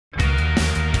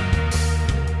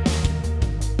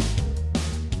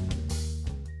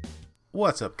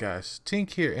What's up guys,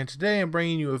 Tink here, and today I'm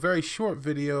bringing you a very short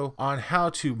video on how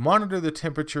to monitor the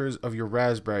temperatures of your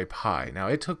Raspberry Pi. Now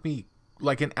it took me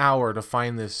like an hour to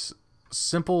find this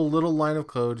simple little line of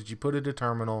code that you put into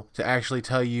terminal to actually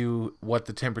tell you what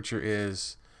the temperature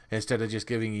is, instead of just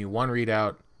giving you one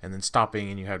readout and then stopping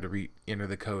and you have to re-enter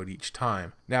the code each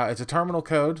time. Now it's a terminal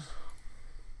code, so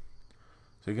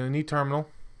you're going to need terminal.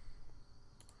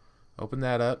 Open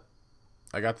that up.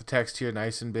 I got the text here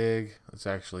nice and big. Let's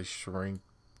actually shrink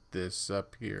this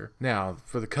up here. Now,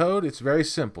 for the code, it's very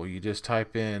simple. You just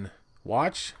type in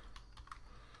watch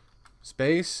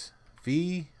space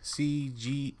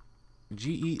VCGEN.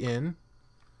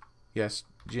 Yes,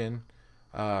 gen.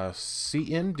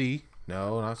 CMD.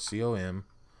 No, not COM.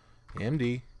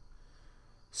 MD.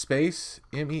 Space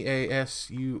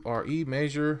MEASURE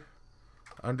measure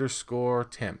underscore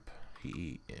temp.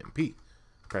 TEMP.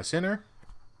 Press enter.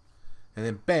 And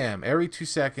then bam, every 2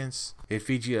 seconds it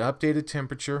feeds you an updated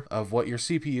temperature of what your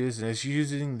CPU is, and it's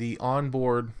using the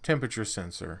onboard temperature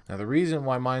sensor. Now the reason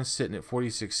why mine's sitting at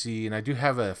 46C, and I do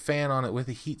have a fan on it with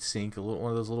a heat sink, one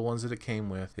of those little ones that it came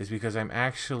with, is because I'm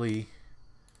actually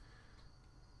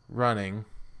running,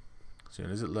 as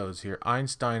soon as it loads here,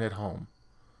 Einstein at home.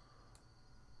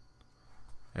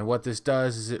 And what this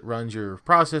does is it runs your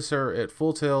processor at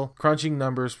full tilt, crunching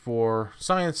numbers for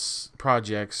science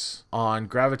projects on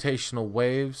gravitational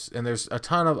waves. And there's a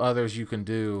ton of others you can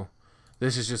do.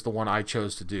 This is just the one I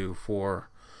chose to do for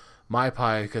my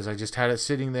Pi because I just had it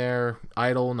sitting there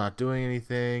idle, not doing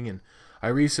anything. And I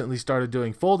recently started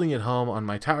doing folding at home on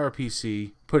my tower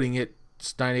PC, putting it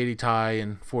 980 Ti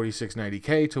and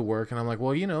 4690K to work. And I'm like,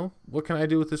 well, you know, what can I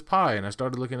do with this Pi? And I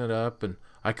started looking it up, and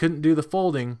I couldn't do the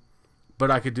folding, but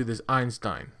I could do this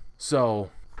Einstein. So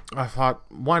I thought,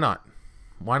 why not?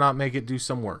 Why not make it do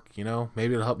some work, you know?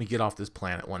 Maybe it'll help me get off this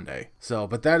planet one day. So,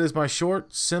 but that is my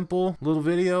short, simple little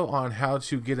video on how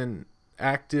to get an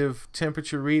active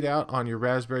temperature readout on your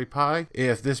Raspberry Pi.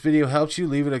 If this video helps you,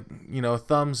 leave it a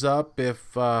thumbs up.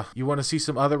 If you want to see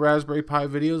some other Raspberry Pi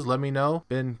videos, let me know.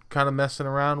 Been kind of messing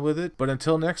around with it. But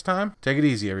until next time, take it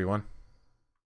easy, everyone.